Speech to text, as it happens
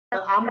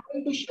I'm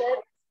going to share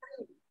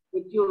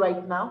with you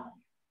right now.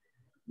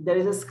 There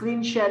is a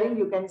screen sharing.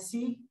 You can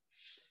see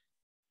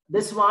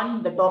this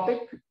one. The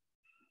topic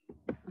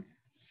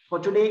for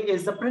today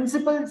is the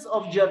principles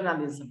of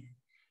journalism.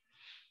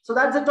 So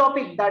that's the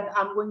topic that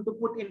I'm going to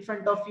put in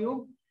front of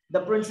you.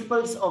 The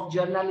principles of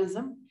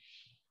journalism.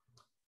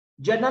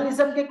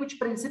 Journalism के कुछ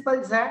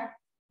principles हैं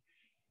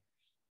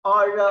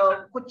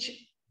और कुछ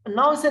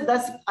 9 से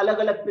 10 अलग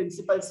अलग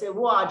principles है,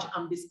 वो आज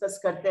हम डिस्कस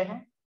करते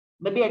हैं.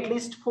 Maybe at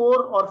least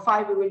 4 or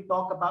 5 we will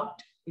talk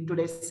about in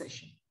today's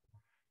session.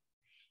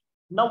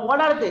 Now,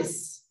 what are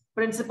these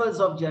principles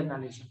of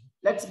journalism?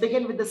 Let's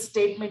begin with the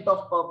statement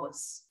of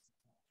purpose.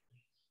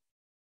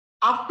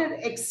 After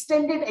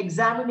extended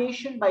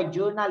examination by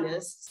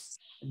journalists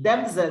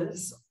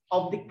themselves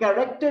of the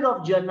character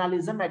of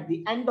journalism at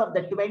the end of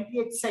the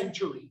 20th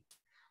century,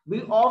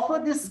 we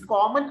offer this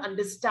common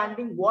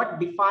understanding what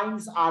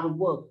defines our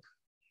work.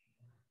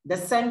 The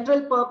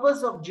central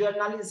purpose of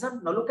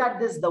journalism, now look at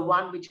this, the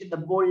one which in the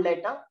bold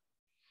letter.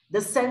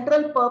 The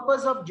central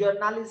purpose of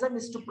journalism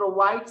is to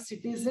provide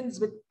citizens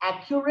with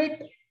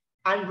accurate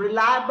and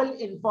reliable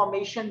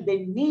information they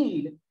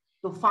need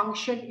to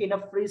function in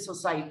a free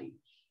society.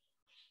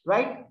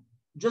 Right?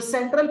 जो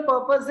central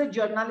purpose है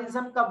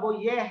journalism का वो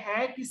ये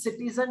है कि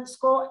citizens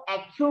को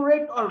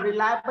accurate और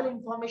reliable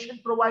information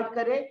provide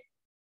करे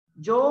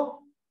जो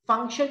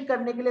फंक्शन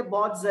करने के लिए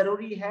बहुत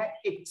जरूरी है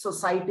एक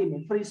सोसाइटी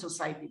में, फ्री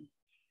सोसाइटी में.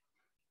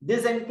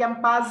 This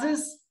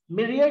encompasses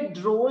myriad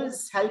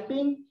roles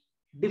helping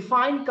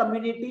define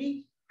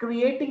community,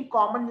 creating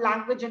common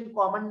language and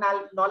common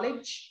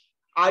knowledge,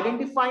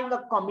 identifying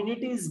a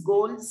community's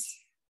goals,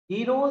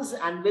 heroes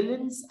and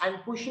villains,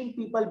 and pushing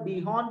people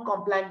beyond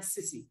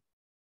complacency.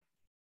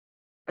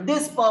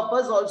 This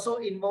purpose also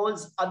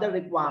involves other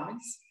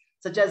requirements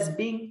such as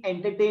being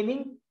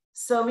entertaining,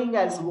 serving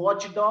as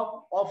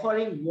watchdog,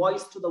 offering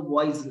voice to the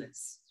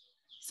voiceless.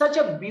 Such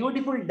a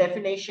beautiful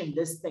definition,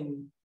 this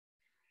thing.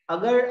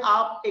 अगर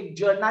आप एक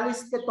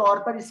journalist के तौर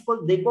पर इसको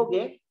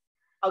देखोगे,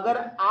 अगर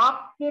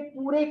आपके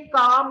पूरे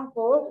काम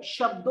को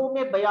शब्दों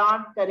में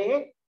बयान करे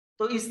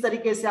तो इस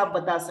तरीके से आप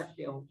बता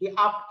सकते हो कि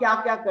आप क्या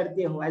क्या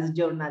करते हो एज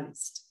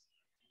जर्नलिस्ट.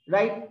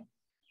 राइट?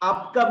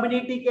 आप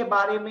कम्युनिटी के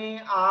बारे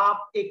में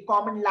आप एक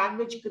कॉमन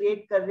लैंग्वेज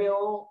क्रिएट कर रहे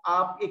हो,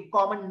 आप एक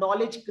कॉमन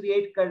नॉलेज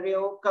क्रिएट कर रहे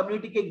हो,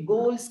 कम्युनिटी के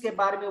गोल्स के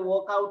बारे में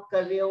वर्कआउट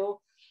कर रहे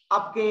हो,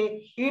 आपके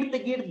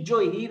इर्द गिर्द जो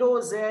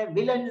हीरोज है,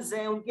 विलन्स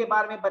हैं, उनके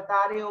बारे में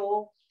बता रहे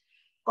हो,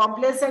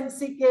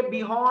 कॉम्प्लेसेंसी के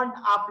बियॉन्ड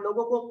आप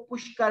लोगों को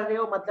पुश कर रहे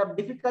हो, मतलब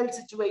डिफिकल्ट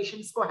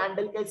सिचुएशंस को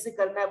हैंडल कैसे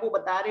करना है वो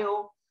बता रहे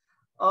हो.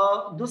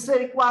 दूसरे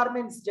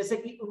रिक्वायरमेंट्स जैसे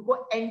कि उनको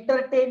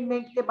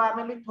एंटरटेनमेंट के बारे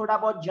में भी थोड़ा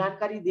बहुत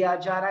जानकारी दिया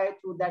जा रहा है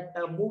through that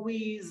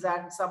movies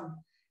and some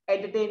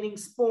entertaining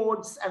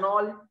sports and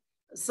all.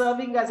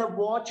 Serving as a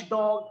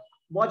watchdog.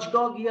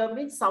 Watchdog here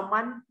means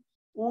someone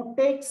who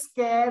takes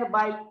care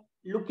by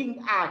looking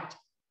at.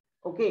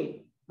 Okay,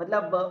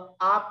 मतलब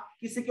आप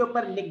किसी के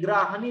ऊपर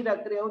निगरानी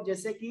रख रहे हो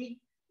जैसे कि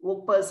वो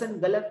पर्सन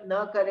गलत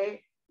ना करे.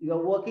 You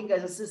are working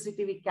as a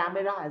CCTV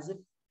camera as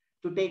if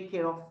two take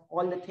care of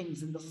all the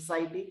things in the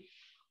society.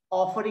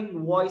 Offering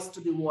voice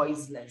to the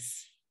voiceless.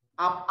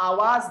 आप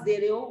आवाज दे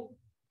रहे हो,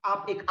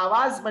 आप एक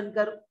आवाज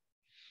बनकर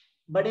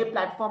बड़े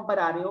प्लेटफॉर्म पर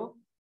आ रहे हो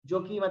जो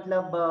कि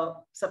मतलब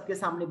सबके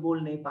सामने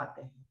बोल नहीं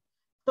पाते हैं.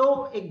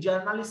 तो एक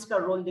जर्नलिस्ट का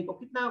रोल देखो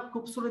कितना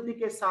खूबसूरती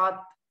के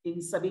साथ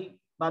इन सभी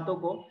बातों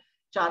को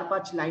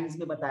 4-5 लाइंस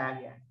में बताया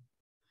गया है.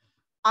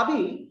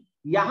 अभी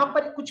यहां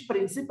पर कुछ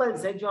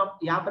प्रिंसिपल्स हैं जो हम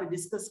यहां पर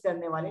डिस्कस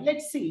करने वाले.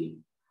 Let's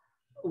see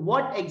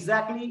what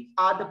exactly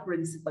are the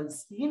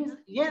principles.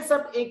 ये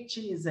सब एक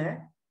चीज है.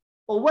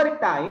 Over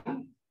time,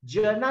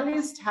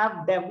 journalists have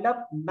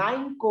developed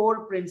 9 core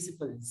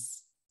principles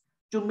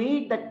to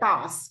meet the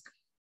task.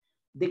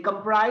 They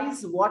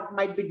comprise what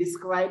might be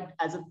described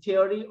as a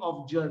theory of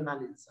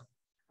journalism,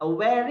 a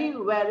very,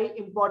 very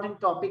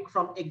important topic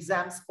from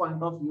exams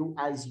point of view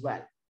as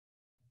well.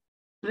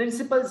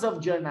 Principles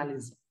of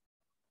journalism.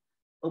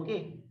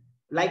 Okay,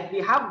 like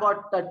we have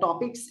got the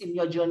topics in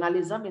your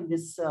journalism in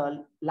this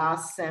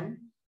last sem.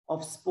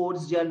 Of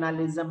sports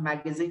journalism,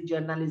 magazine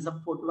journalism,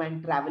 photo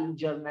and travel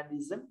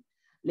journalism.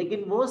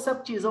 लेकिन वो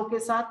सब चीजों के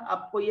साथ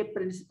आपको ये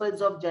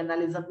principles of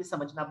journalism भी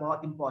समझना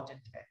बहुत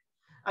इंपॉर्टेंट है.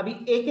 अभी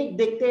एक एक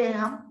देखते हैं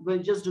हम.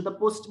 We'll just do the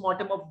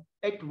post-mortem of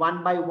it one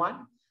by one.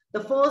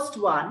 The first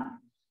one,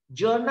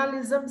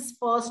 journalism's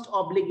first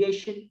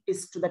obligation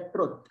is to the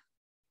truth.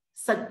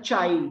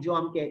 सच्चाई जो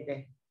हम कहते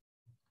हैं.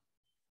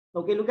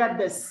 Okay, look at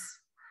this.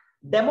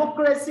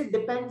 Democracy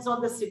depends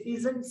on the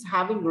citizens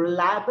having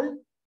reliable,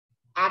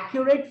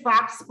 accurate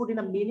facts put in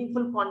a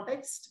meaningful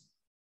context.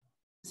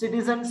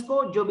 Citizens को,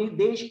 जो भी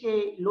देश के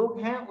लोग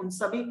हैं, उन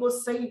सभी को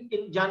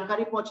सही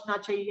जानकारी पहुंचना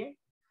चाहिए.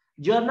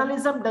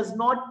 Journalism does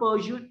not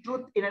pursue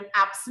truth in an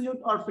absolute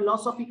or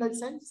philosophical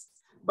sense,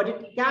 but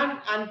it can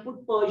and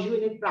could pursue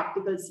in a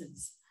practical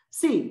sense.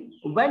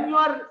 See, when you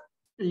are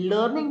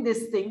learning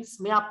these things,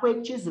 मैं आपको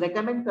एक चीज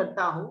recommend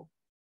करता हूं.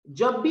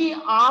 जब भी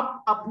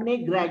आप अपने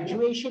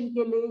ग्रेजुएशन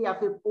के लिए या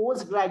फिर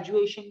पोस्ट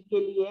ग्रेजुएशन के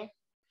लिए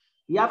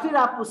या फिर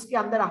आप उसके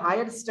अंदर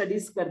हायर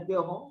स्टडीज करते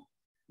हो,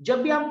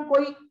 जब भी हम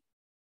कोई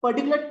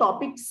पर्टिकुलर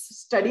टॉपिक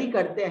स्टडी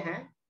करते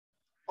हैं,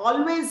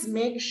 ऑलवेज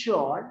मेक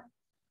श्योर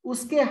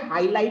उसके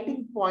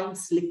हाईलाइटिंग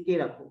पॉइंट्स लिख के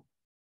रखो।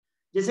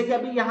 जैसे कि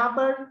अभी यहाँ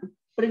पर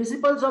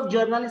प्रिंसिपल्स ऑफ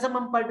जर्नलिज्म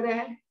हम पढ़ रहे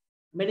हैं,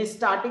 मैंने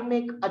स्टार्टिंग में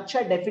एक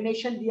अच्छा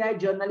डेफिनेशन दिया है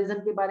जर्नलिज्म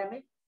के बारे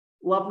में,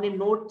 वो अपने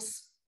नोट्स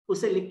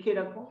उसे लिख के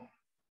रखो।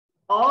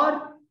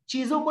 और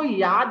चीजों को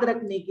याद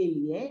रखने के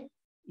लिए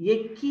ये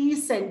की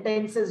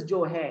सेंटेंसेस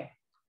जो है,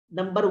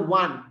 number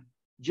 1,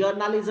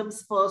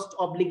 जर्नलिज्म्स first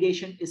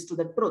obligation is to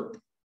the truth.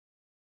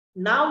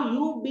 Now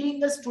you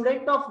being a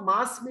student of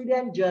mass media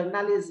and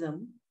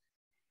journalism,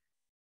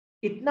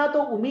 इतना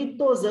तो उम्मीद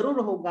तो जरूर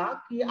होगा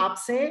कि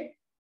आपसे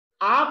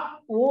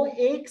आप वो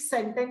एक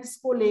सेंटेंस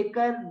को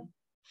लेकर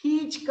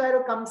खींच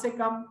कर कम से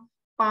कम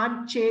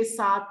 5, 6,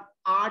 7,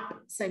 8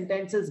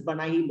 सेंटेंसेस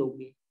बना ही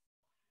लोगे।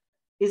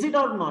 Is it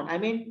or not? I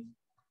mean,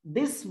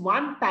 this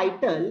one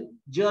title,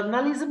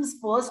 journalism's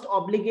first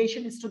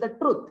obligation is to the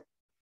truth.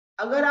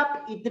 अगर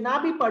आप इतना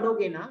भी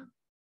पढ़ोगे ना,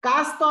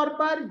 खास तौर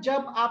पर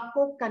जब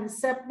आपको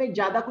कंसेप्ट में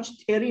ज्यादा कुछ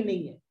थ्योरी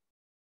नहीं है,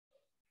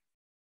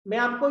 मैं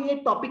आपको ये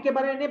टॉपिक के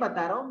बारे में नहीं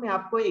बता रहा हूं, मैं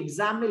आपको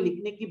एग्जाम में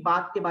लिखने की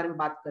बात के बारे में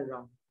बात कर रहा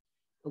हूं।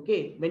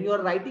 Okay, when you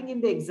are writing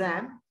in the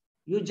exam,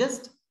 you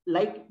just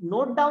like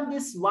note down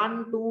this 1,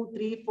 2,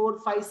 3, 4,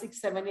 5, 6,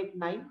 7, 8,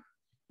 9,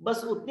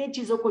 बस उतने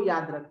चीजों को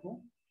याद रखो।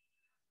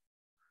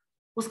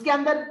 उसके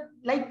अंदर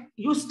लाइक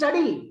यू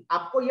स्टडी,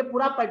 आपको ये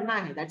पूरा पढ़ना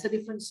है, दैट्स अ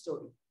डिफरेंट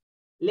स्टोरी,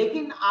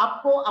 लेकिन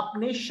आपको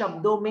अपने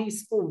शब्दों में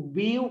इसको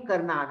वीव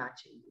करना आना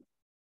चाहिए।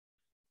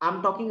 I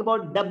am talking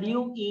about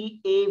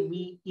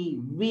WEAVE,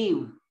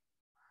 weave.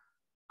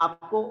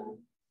 आपको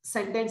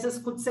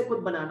सेंटेंसेस खुद से खुद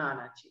बनाना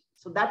आना चाहिए।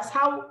 So that's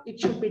how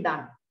it should be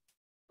done.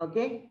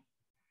 Okay,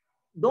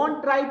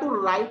 don't try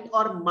to right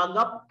और mug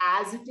up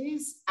as it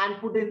is and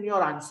put in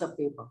your answer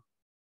paper,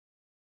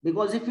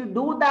 because if you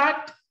do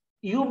that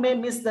you may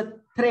miss the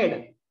thread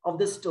of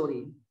the story.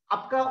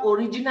 आपका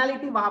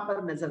originality वहां पर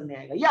नजर नहीं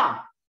आएगा। या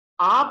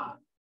आप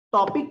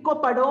topic को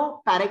पढ़ो,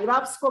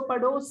 पैराग्राफ्स को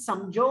पढ़ो,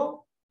 समझो,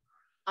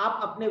 आप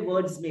अपने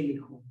वर्ड्स में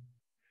लिखो।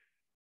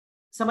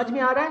 समझ में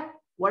आ रहा है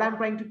what I'm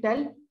trying to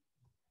tell?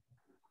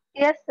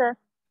 Yes sir.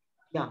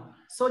 Yeah,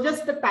 so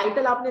just the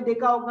title आपने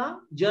देखा होगा,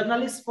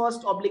 journalist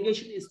first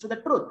obligation is to the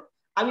truth.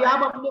 अभी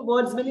आप अपने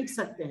वर्ड्स में लिख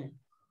सकते हैं।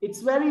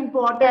 It's very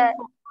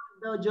important for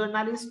the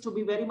journalist to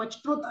be very much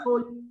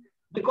truthful,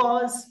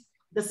 because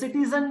the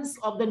citizens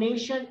of the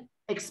nation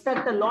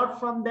expect a lot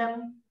from them.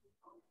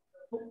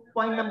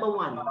 Point number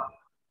 1,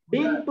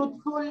 being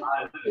truthful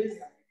is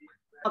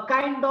a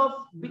kind of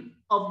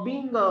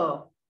being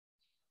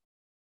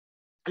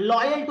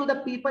loyal to the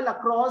people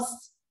across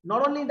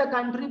not only the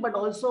country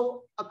but also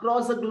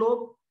across the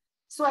globe.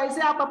 So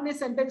ऐसे आप अपने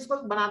sentence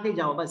को बनाते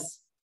जाओ बस,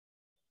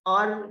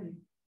 और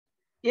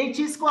एक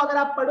चीज को अगर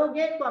आप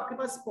पढ़ोगे तो आपके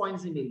पास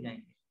पॉइंट्स भी मिल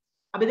जाएंगे।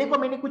 अभी देखो,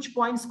 मैंने कुछ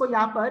पॉइंट्स को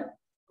यहाँ पर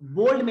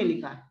बोल्ड में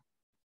लिखा है।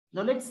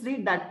 Now let's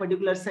read that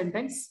particular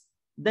sentence.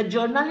 The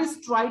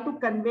journalists try to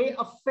convey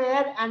a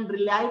fair and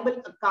reliable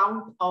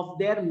account of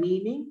their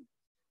meaning,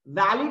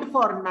 valid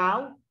for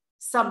now,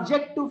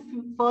 subject to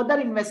further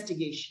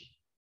investigation.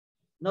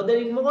 Now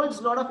there involves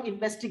a lot of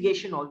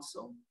investigation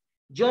also.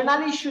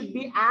 Journalists should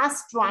be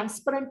as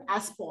transparent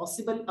as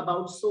possible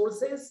about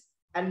sources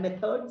and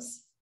methods,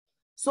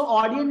 so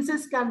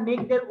audiences can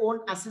make their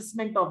own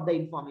assessment of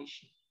the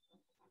information.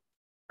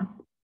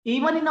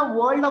 Even in a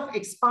world of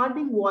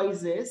expanding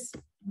voices,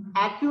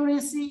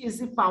 accuracy is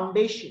the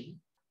foundation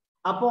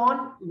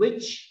upon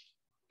which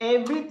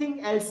everything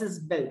else is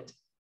built.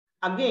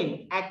 Again,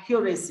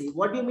 accuracy.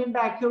 What do you mean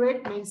by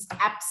accurate? Means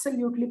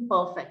absolutely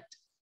perfect,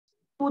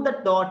 to the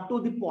dot, to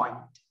the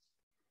point.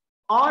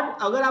 और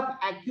अगर आप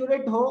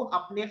accurate हो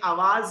अपने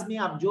आवाज में,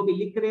 आप जो भी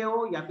लिख रहे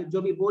हो या फिर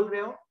जो भी बोल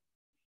रहे हो,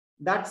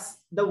 that's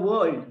the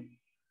world.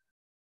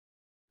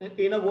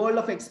 In a world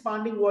of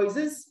expanding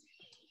voices,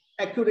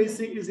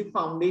 accuracy is the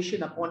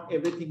foundation upon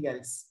everything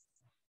else,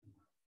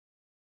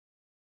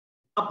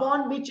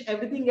 upon which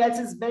everything else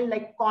is built,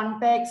 like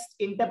context,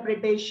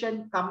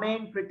 interpretation,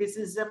 comment,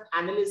 criticism,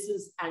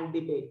 analysis, and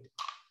debate.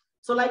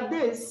 So like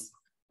this,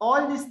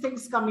 all these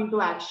things come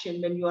into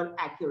action when you are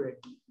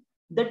accurate.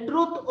 The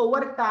truth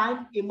over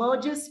time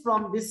emerges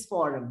from this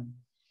forum.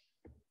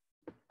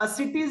 A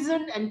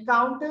citizen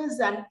encounters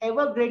an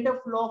ever greater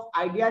flow of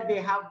idea.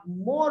 They have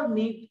more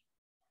need,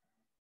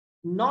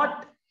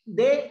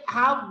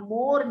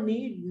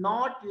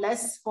 not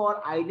less,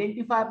 for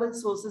identifiable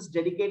sources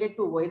dedicated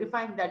to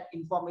verifying that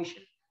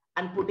information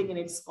and putting in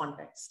its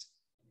context.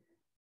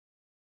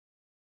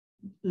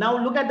 Now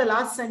look at the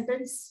last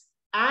sentence.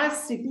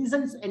 As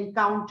citizens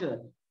encounter,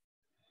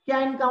 क्या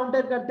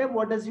encounter करते हैं?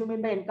 What does you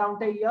mean by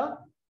encounter here?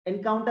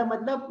 Encounter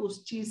मतलब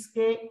उस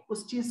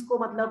चीज को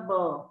मतलब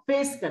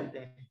face करते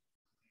हैं।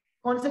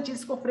 कौन से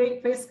चीज को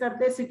फेस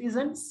करते हैं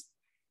citizens?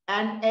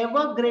 An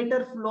ever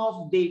greater flow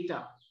of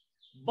data.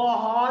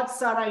 बहुत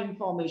सारा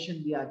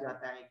इंफॉर्मेशन दिया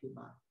जाता है कि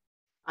बात।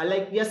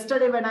 Like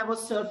yesterday when I was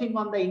surfing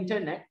on the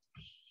internet,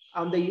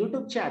 on the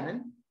YouTube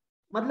channel,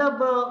 मतलब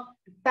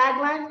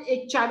टैगलाइन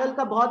एक चैनल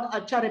का, बहुत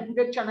अच्छा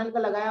रेप्यूटेड चैनल का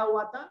लगाया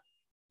हुआ था,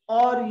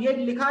 और ये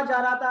लिखा जा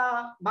रहा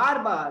था बार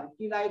बार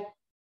कि लाइक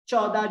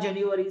 14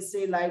 जनवरी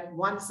से like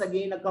once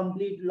again a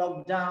complete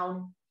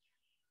lockdown,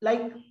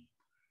 like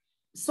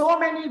so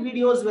many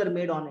videos were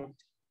made on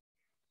it.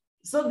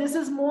 So this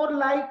is more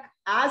like,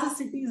 as a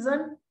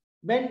citizen,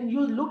 when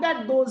you look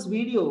at those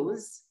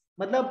videos,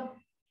 मतलब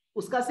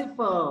उसका सिर्फ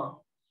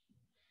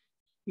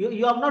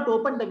you have not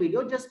opened the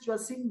video, just you are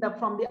seeing the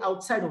from the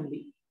outside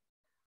only,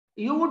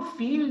 you would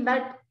feel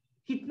that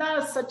कितना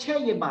सच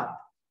है ये बात,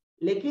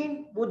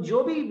 लेकिन वो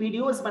जो भी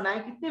वीडियोस बनाए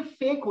कितने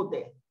फेक होते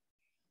हैं,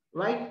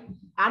 right?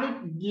 And it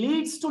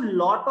leads to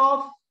lot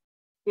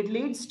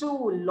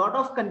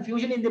of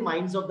confusion in the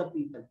minds of the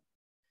people.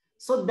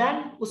 So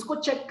then उसको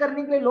चेक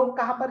करने के लिए लोग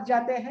कहां पर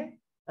जाते हैं?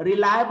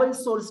 Reliable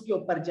source के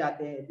ऊपर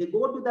जाते हैं. They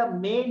go to the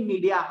main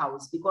media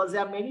house because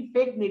there are many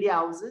fake media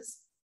houses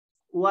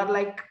who are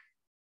like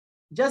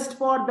just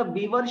for the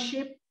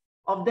viewership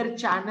of their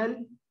channel,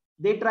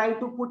 they try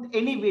to put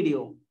any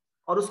video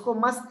और उसको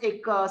मस्त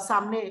एक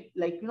सामने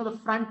like you know the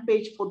front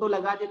page photo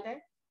लगा देते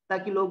हैं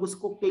ताकि लोग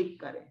उसको क्लिक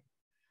करें.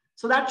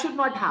 So that should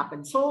not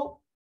happen. So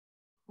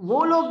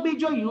वो लोग भी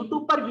जो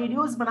YouTube पर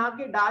वीडियोस बना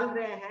के डाल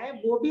रहे हैं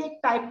वो भी एक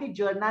टाइप के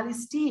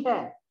जर्नलिस्ट ही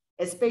है,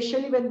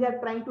 especially when they are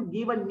trying to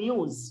give a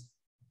news,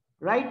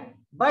 right?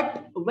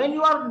 But when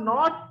you are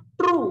not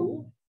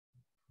true,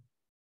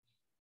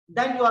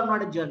 then you are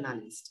not a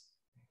journalist.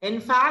 In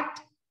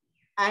fact,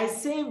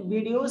 ऐसे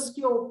वीडियोस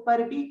के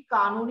ऊपर भी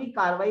कानूनी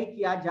कार्रवाई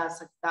किया जा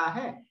सकता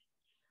है.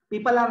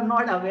 People are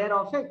not aware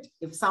of it.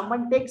 If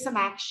someone takes an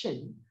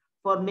action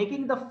for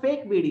making the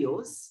fake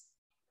videos,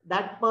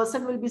 that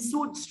person will be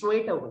sued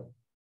straight away.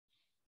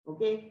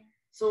 Okay,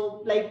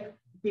 so like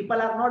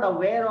people are not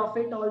aware of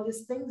it, all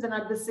these things, and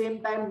at the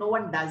same time no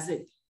one does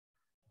it.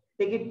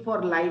 Take it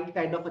for light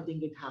kind of a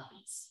thing, it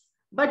happens.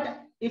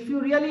 But if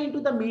you really into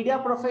the media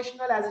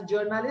professional as a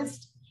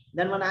journalist,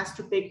 then one has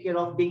to take care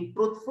of being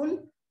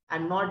truthful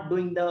and not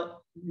putting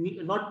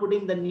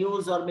the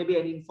news or maybe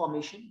any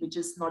information which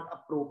is not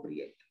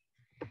appropriate.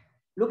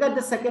 Look at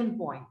the second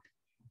point.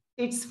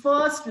 Its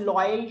first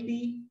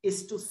loyalty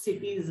is to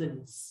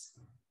citizens.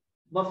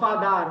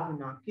 वफादार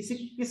होना,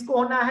 किसको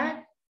होना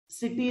है?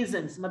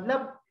 Citizens,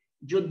 मतलब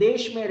जो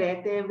देश में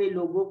रहते हैं वे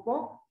लोगों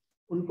को,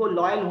 उनको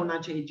लॉयल होना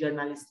चाहिए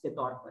जर्नलिस्ट के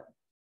तौर पर.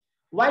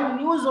 While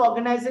news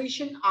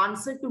organization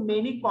answer to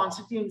many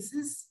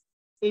constituencies,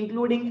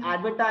 including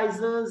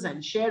advertisers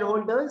and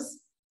shareholders,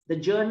 the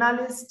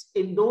journalists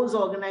in those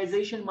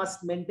organizations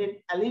must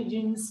maintain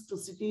allegiance to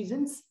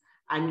citizens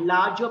and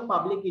larger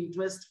public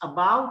interest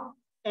above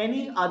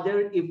any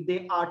other if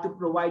they are to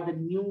provide the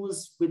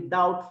news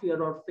without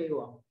fear or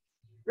favor.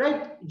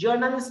 Right?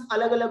 Journalists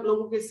अलग-अलग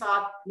लोगों के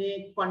साथ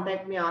में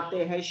contact में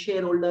आते हैं,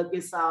 share holder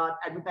के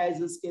साथ,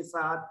 एडवर्टाइजर्स के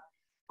साथ,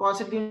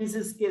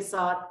 कॉन्स्टिट्यूएंसीज के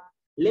साथ,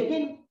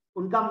 लेकिन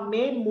उनका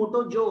मेन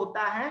मोटो जो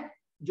होता है,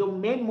 जो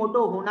मेन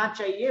मोटो होना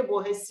चाहिए वो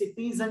है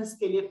सिटीजन्स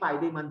के लिए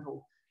फायदेमंद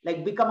हो,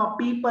 like become a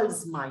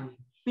people's man.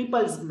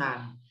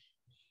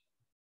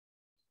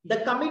 The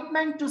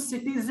commitment to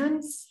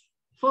citizens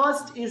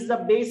first is the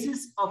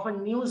basis of a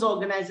news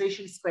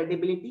organization's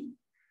credibility.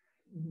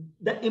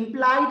 The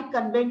implied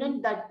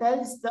convenient that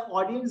tells the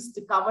audience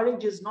the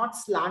coverage is not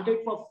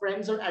slanted for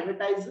friends or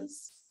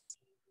advertisers.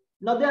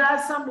 Now there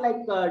are some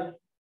like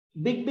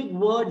big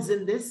words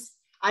in this.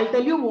 I'll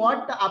tell you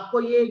what, आपको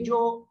ये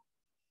जो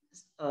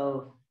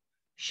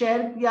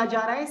share किया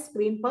जा रहा है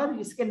screen पर,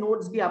 इसके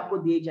notes भी आपको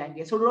दिए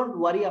जाएंगे. So don't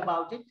worry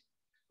about it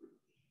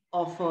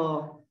of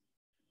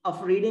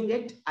reading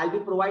it. I'll be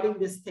providing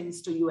these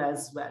things to you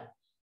as well.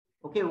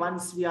 Okay,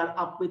 once we are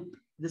up with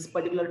this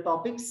particular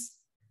topics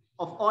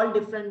of all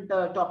different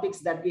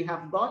topics that we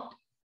have got,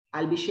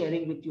 I'll be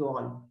sharing with you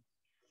all.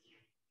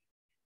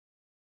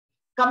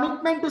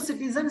 Commitment to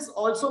citizens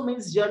also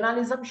means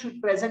journalism should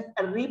present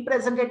a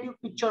representative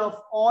picture of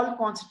all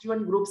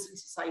constituent groups in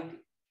society.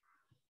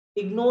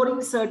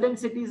 Ignoring certain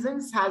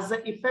citizens has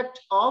the effect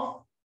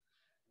of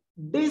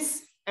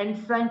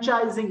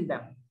disenfranchising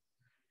them.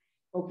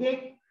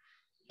 Okay,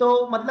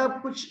 तो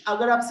मतलब कुछ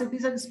अगर आप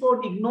citizens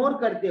को ignore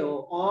करते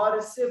हो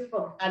और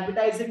सिर्फ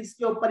एडवर्टाइजिंग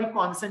के ऊपर ही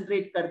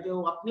कॉन्सेंट्रेट करते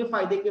हो, अपने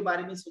फायदे के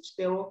बारे में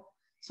सोचते हो,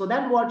 so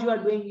then what you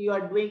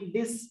are doing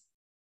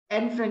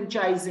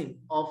disenfranchising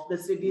of the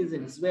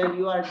citizens, where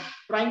you are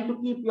trying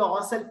to keep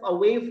yourself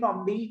away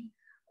from the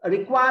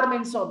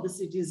requirements of the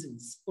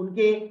citizens.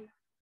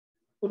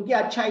 उनके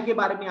अच्छाई के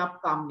बारे में आप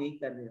काम नहीं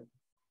कर रहे हो.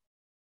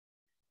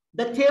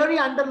 The theory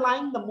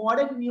underlying the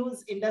modern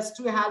news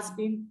industry has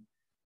been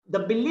the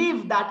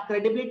belief that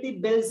credibility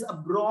builds a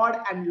broad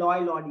and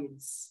loyal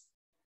audience.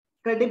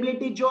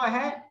 Credibility जो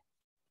है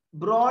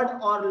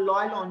broad और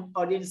loyal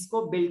audience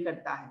को build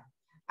करता है,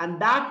 and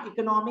that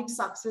economic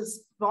success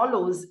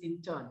follows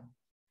in turn.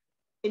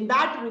 In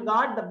that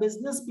regard, the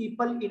business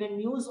people in a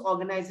news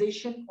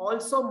organization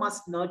also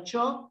must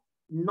nurture,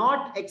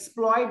 not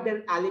exploit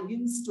their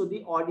allegiance to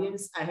the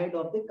audience ahead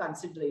of the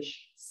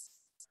considerations.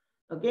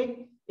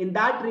 Okay, in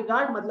that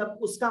regard, मतलब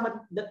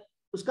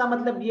उसका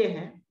मतलब ये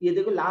है, ये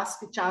देखो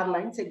last 4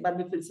 lines एक बार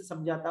मैं फिर से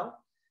समझाता हूं.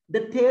 The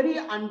theory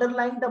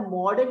underlying the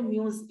modern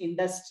news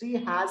industry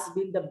has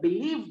been the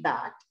belief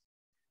that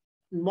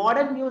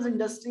modern news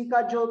industry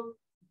का जो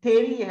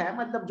थ्योरी है,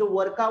 मतलब जो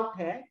वर्कआउट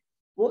है,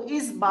 वो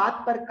इस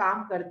बात पर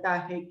काम करता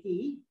है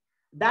कि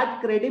that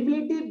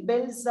credibility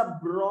builds a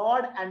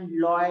broad and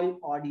loyal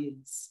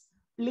audience.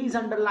 Please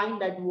underline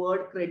that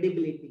word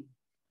credibility.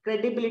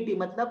 Credibility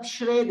मतलब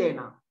श्रेय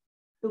देना,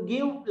 to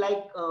give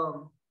like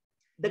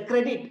the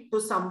credit to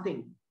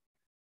something.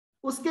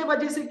 उसके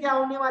वजह से क्या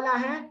होने वाला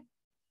है,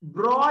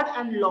 ब्रॉड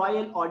एंड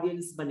लॉयल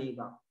ऑडियंस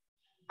बनेगा,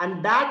 and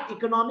that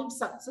economic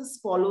success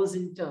follows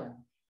in turn.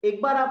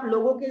 एक बार आप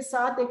लोगों के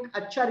साथ एक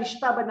अच्छा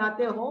रिश्ता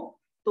बनाते हो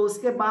तो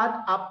उसके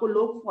बाद आपको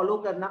लोग फॉलो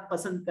करना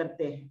पसंद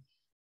करते हैं,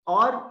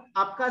 और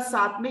आपका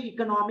साथ में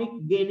इकोनॉमिक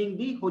गेनिंग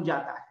भी हो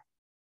जाता है.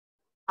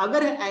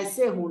 अगर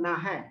ऐसे होना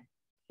है,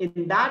 in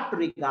that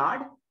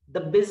regard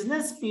the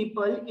business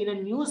people in a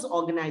news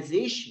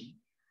organisation,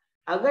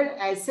 अगर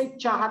ऐसे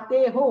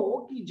चाहते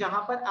हो कि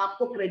जहां पर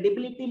आपको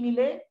क्रेडिबिलिटी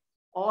मिले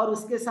और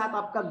उसके साथ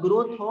आपका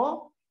ग्रोथ हो,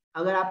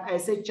 अगर आप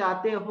ऐसे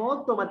चाहते हो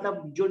तो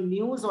मतलब जो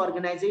न्यूज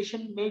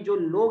ऑर्गेनाइजेशन में जो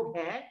लोग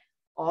हैं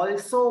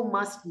also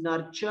must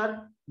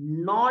nurture,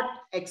 not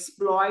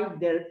exploit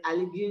their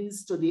allegiance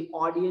to the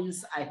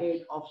audience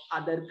ahead of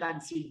other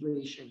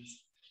considerations.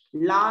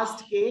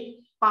 Last के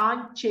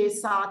 5, 6,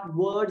 7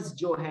 वर्ड्स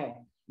जो है,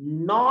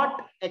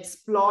 not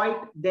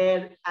exploit their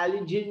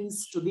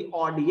allegiance to the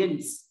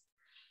audience,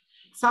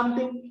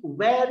 something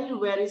very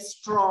very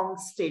strong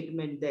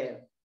statement there.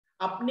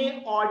 अपने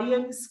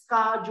audience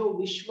का जो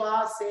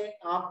विश्वास है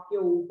आपके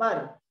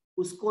ऊपर,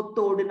 उसको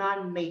तोड़ना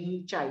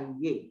नहीं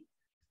चाहिए.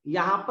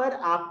 यहां पर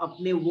आप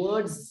अपने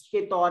वर्ड्स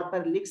के तौर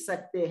पर लिख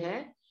सकते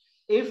हैं,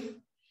 if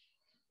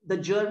the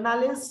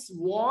journalist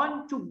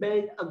want to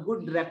build a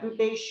good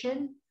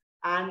reputation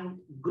and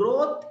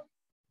growth,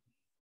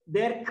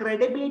 their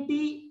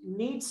credibility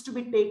needs to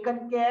be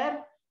taken care,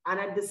 and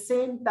at the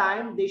same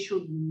time they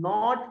should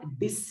not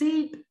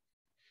deceive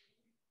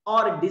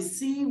or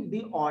deceive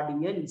the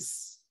audience.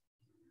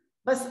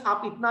 बस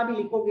आप इतना भी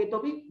लिखोगे तो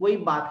भी वही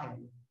बात है.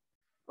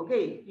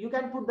 Okay, you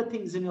can put the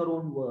things in your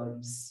own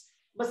words.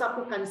 बस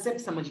आपको कंसेप्ट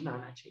समझना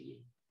आना चाहिए.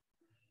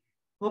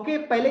 Okay,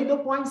 पहले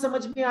 2 पॉइंट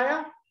समझ में आया,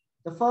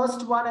 the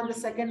first one and the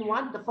second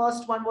one. The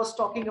first one was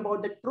talking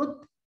about the truth.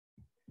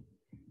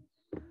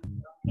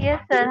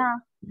 Yes sir. हाँ.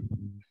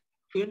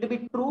 You need to be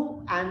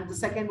true, and the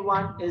second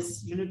one is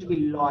you need to be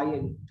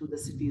loyal to the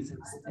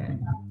citizens there.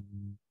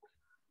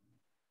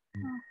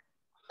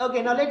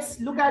 Okay, now let's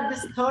look at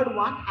this third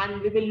one,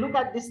 and we will look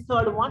at this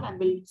third one and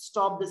we'll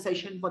stop the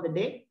session for the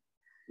day.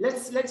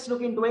 Let's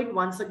look into it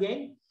once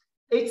again.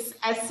 Its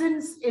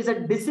essence is a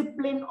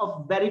discipline of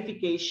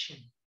verification.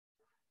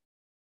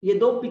 ये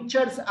 2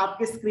 pictures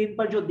आपके screen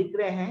पर जो दिख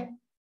रहे हैं,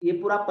 ये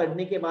पूरा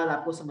पढ़ने के बाद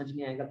आपको समझ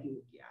में आएगा कि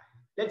वो क्या है.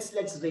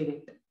 Let's read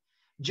it.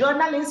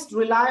 Journalists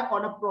rely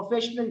on a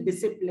professional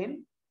discipline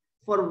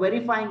for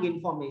verifying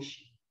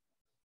information.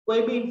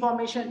 कोई भी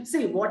information,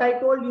 see what I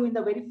told you in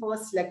the very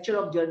first lecture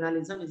of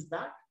journalism is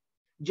that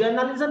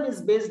journalism is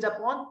based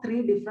upon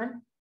 3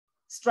 different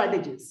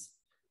strategies.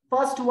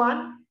 First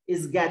one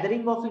is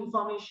gathering of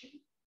information.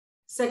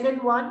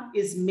 Second one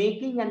is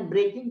making and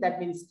breaking, that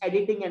means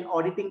editing and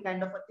auditing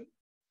kind of a thing.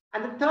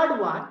 And the third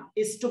one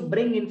is to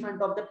bring in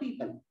front of the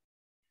people.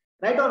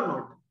 Right or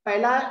not?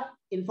 पहला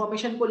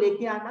information को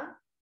लेके आना,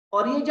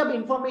 और ये जब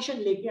information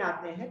लेके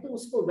आते हैं तो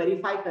उसको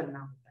वेरीफाई करना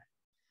होता है.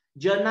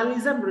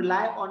 Journalism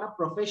rely on a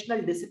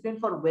professional discipline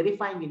for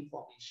verifying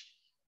information.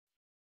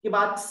 ये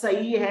बात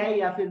सही है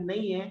या फिर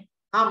नहीं है.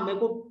 हाँ, मेरे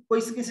को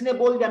कोई किसी ने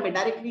बोल दिया, मैं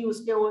डायरेक्टली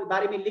उसके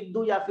बारे में लिख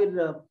दूं या फिर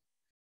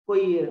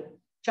कोई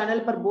चैनल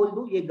पर बोल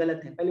दूं, ये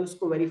गलत है. पहले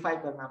उसको वेरीफाई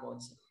करना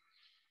बहुत जरूरी.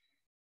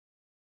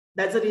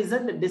 That's the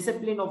reason, the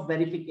discipline of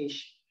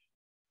verification.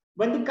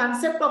 When the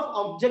concept of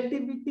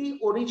objectivity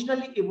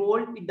originally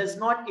evolved, it does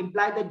not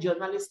imply that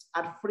journalists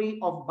are free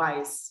of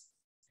bias.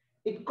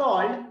 It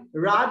called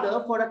rather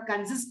for a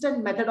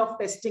consistent method of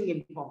testing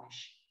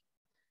information,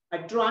 a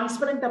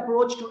transparent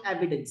approach to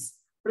evidence,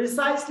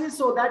 precisely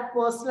so that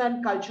personal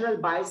and cultural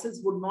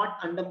biases would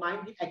not undermine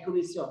the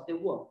accuracy of the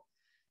work.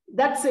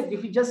 That's it.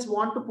 If you just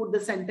want to put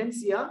the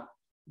sentence here,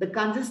 the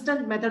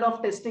consistent method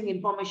of testing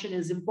information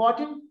is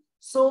important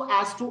so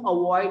as to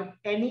avoid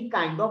any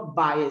kind of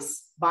bias.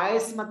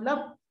 Bias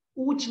मतलब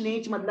ऊंच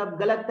नीच, मतलब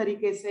गलत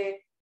तरीके से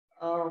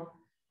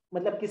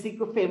मतलब किसी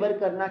को फेवर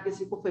करना,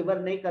 किसी को फेवर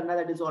नहीं करना,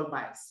 that is all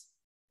bias.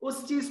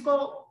 उस चीज को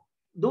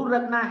दूर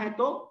रखना है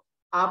तो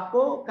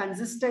आपको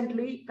कंसिस्टेंट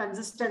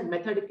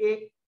मेथड के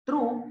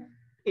थ्रू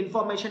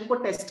इंफॉर्मेशन को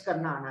टेस्ट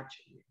करना आना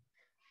चाहिए.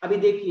 अभी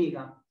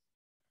देखिएगा,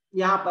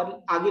 यहां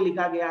पर आगे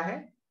लिखा गया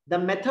है, the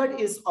method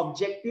is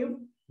objective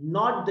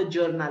not the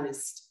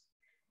journalist.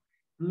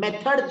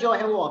 Method जो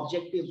है वो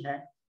ऑब्जेक्टिव है,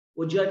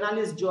 वो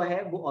जर्नलिस्ट जो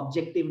है वो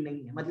ऑब्जेक्टिव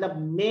नहीं है. मतलब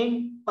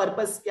मेन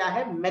पर्पस क्या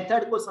है,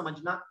 मेथड को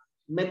समझना,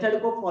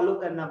 मेथड को फॉलो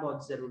करना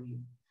बहुत जरूरी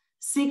है.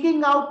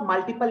 Seeking out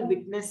multiple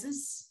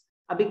witnesses.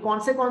 अभी कौन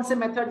से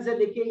मेथड्स है,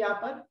 देखिए यहाँ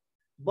पर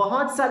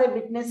बहुत सारे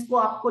विटनेस को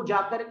आपको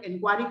जाकर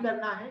इंक्वायरी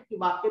करना है कि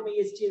वाकई में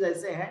ये चीज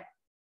ऐसे है.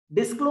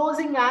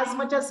 Disclosing as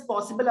much as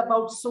possible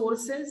about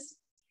sources.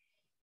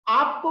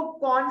 आपको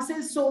कौन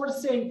से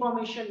सोर्स से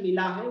इंफॉर्मेशन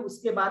मिला है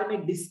उसके बारे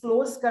में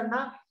डिस्क्लोज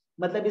करना.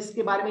 मतलब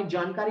इसके बारे में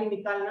जानकारी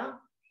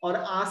निकालना, और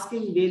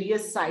asking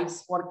various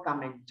sites for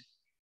comment.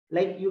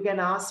 Like you can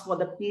ask for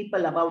the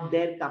people about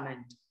their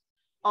comment.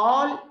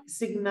 All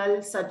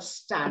signal such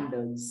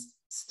standards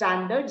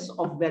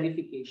of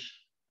verification.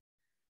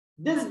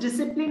 This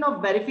discipline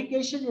of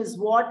verification is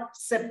what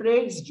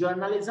separates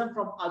journalism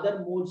from other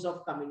modes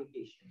of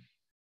communication.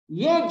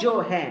 ये जो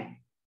है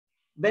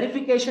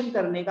verification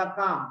करने का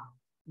काम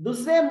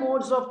दूसरे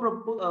modes of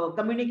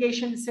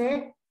communication से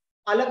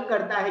अलग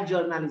करता है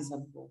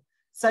जर्नलिज्म को,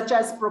 such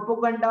as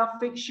propaganda,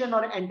 fiction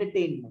or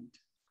entertainment.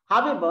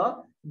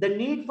 However, the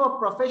need for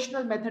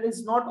professional method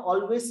is not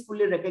always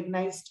fully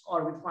recognized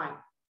or refined.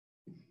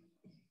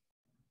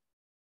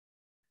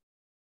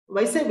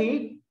 वैसे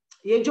भी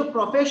ये जो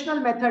प्रोफेशनल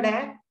मेथड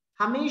है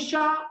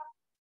हमेशा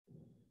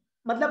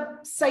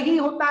मतलब सही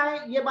होता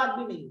है ये बात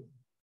भी नहीं है।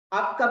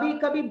 आप कभी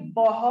कभी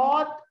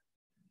बहुत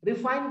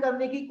रिफाइन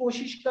करने की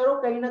कोशिश करो,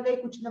 कहीं ना कहीं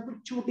कुछ ना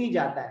कुछ छूट ही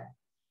जाता है,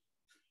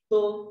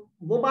 तो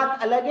वो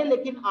बात अलग है,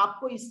 लेकिन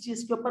आपको इस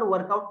चीज के ऊपर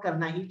वर्कआउट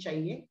करना ही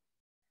चाहिए।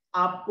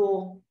 आपको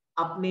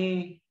अपने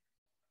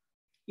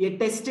ये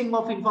टेस्टिंग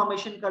ऑफ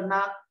इंफॉर्मेशन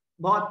करना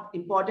बहुत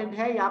इंपॉर्टेंट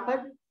है। यहाँ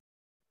पर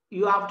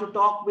you have to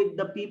talk with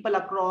the people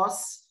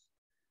across,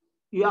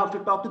 you have to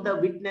talk to the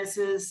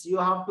witnesses, you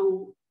have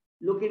to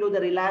look into the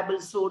reliable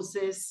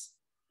sources,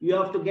 you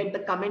have to get the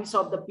comments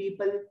of the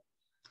people,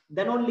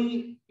 then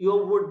only you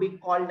would be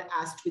called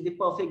as to be the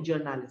perfect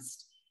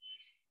journalist.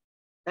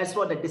 That's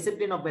what the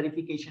discipline of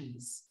verification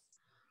is.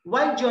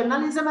 While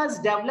journalism has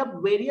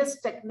developed various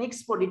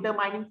techniques for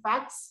determining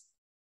facts,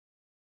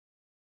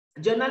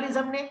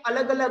 journalism ने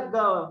अलग अलग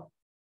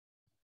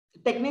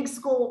techniques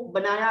को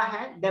बनाया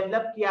है,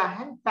 develop किया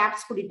है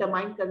facts को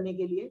determine करने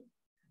के लिए।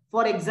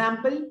 For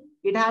example,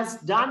 it has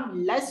done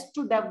less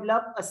to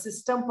develop a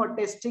system for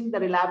testing the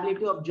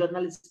reliability of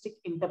journalistic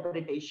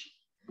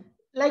interpretation.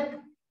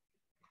 Like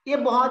ये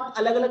बहुत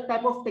अलग अलग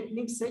टाइप ऑफ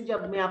टेक्निक्स है।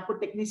 जब मैं आपको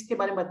टेक्निक्स के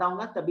बारे में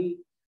बताऊंगा तभी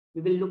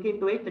we will look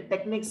into it, the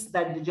techniques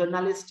that the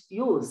journalist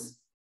use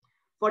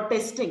for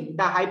testing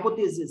the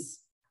hypothesis.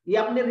 ये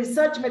अपने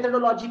रिसर्च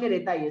मेथोडोलॉजी में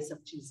रहता है ये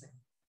सब चीजें।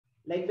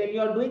 Like when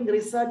you are doing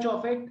research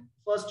of it,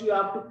 first you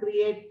have to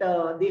create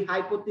the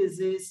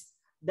hypothesis,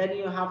 then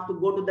you have to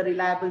go to the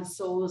reliable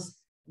source,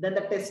 then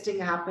the testing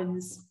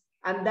happens,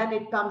 and then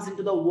it comes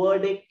into the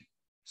verdict.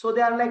 So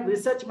they are like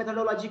research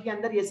methodology के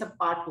अंदर ये सब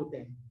part होते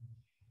हैं।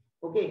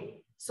 Okay,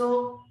 so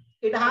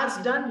it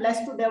has done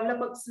less to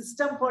develop a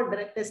system for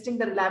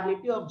testing the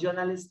reliability of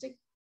journalistic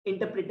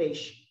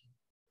interpretation.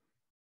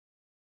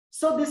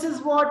 So this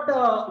is what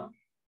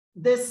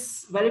this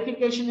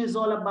verification is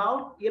all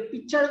about. ये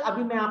picture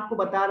अभी मैं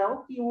आपको बता रहा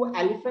हूँ कि वो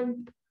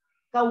एलिफेंट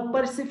का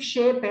ऊपर सिर्फ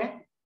शेप है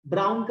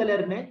ब्राउन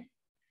कलर में,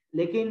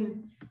 लेकिन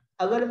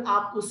अगर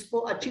आप उसको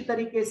अच्छी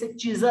तरीके से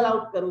चिजल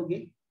आउट करोगे,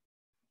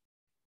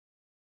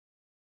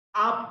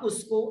 आप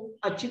उसको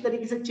अच्छी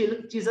तरीके से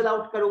चिजल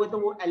आउट करोगे तो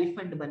वो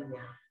एलिफेंट बन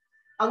गया।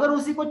 अगर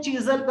उसी को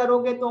चिजल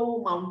करोगे तो वो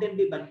माउंटेन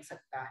भी बन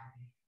सकता है,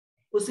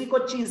 उसी को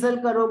चिजल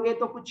करोगे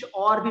तो कुछ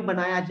और भी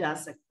बनाया जा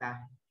सकता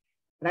है,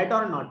 राइट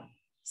और not?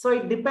 So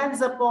it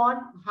depends upon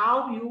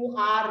how you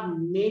are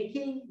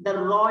making the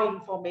raw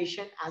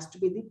information as to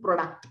be the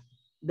product,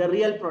 the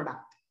real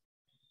product.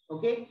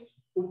 Okay,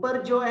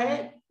 ऊपर जो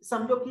है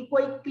समझो कि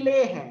कोई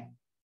क्ले है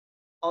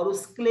और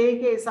उस क्ले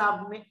के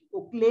हिसाब में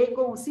वो क्ले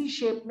को उसी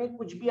शेप में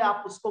कुछ भी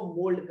आप उसको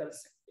मोल्ड कर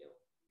सकते हो,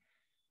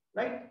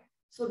 right?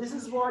 So this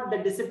is what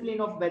the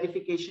discipline of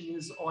verification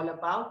is all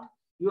about.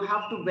 You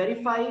have to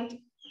verify it,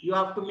 you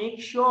have to make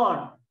sure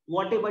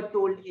whatever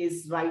told is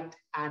right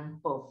and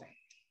perfect.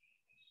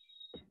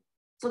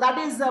 So that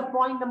is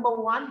point number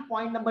 1,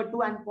 point number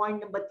 2 and point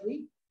number 3.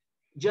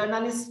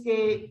 Journalist के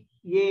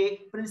ये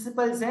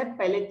principles हैं,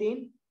 पहले 3,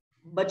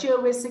 बचे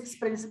हुए 6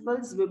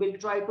 principles we will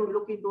try to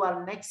look into our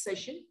next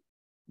session.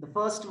 The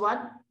first one,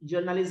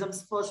 journalism's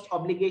first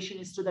obligation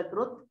is to the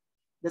truth.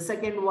 The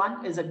second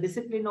one is a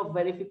discipline of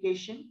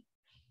verification,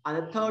 and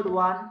the third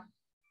one,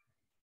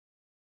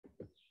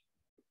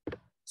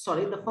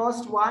 sorry, the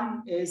first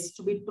one is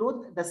to be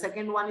truth, the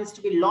second one is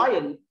to be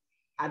loyal,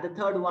 and the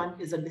third one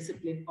is a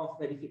discipline of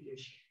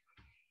verification.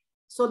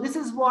 So this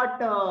is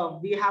what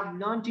we have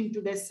learned in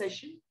today's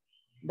session.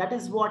 That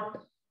is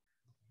what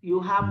you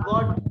have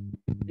got.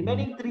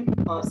 Remaining 6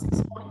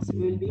 points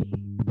we will be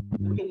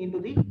looking into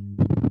the,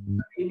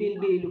 we will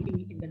be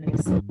looking in the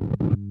next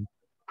session.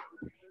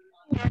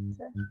 Yes,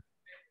 sir.